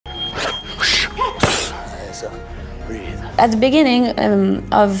So, breathe. At the beginning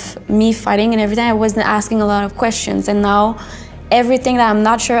of me fighting and everything, I wasn't asking a lot of questions. And now, everything that I'm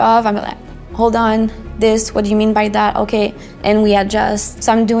not sure of, I'm like, hold on, this, what do you mean by that? Okay, and we adjust.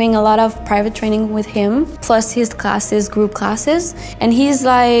 So I'm doing a lot of private training with him, plus his classes, group classes. And he's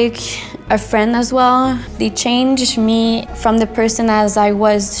like a friend as well. They changed me from the person as I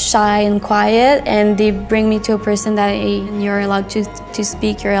was shy and quiet, and they bring me to a person that, hey, you're allowed to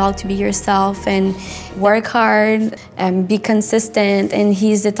speak, you're allowed to be yourself and work hard and be consistent. And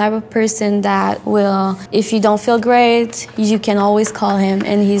he's the type of person that will, if you don't feel great, you can always call him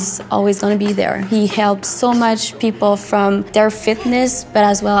and he's always gonna be there. He helps so much people from their fitness, but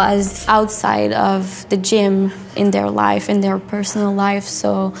as well as outside of the gym in their life, in their personal life.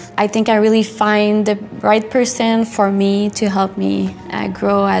 So I think I really find the right person for me to help me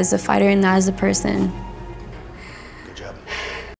grow as a fighter and as a person.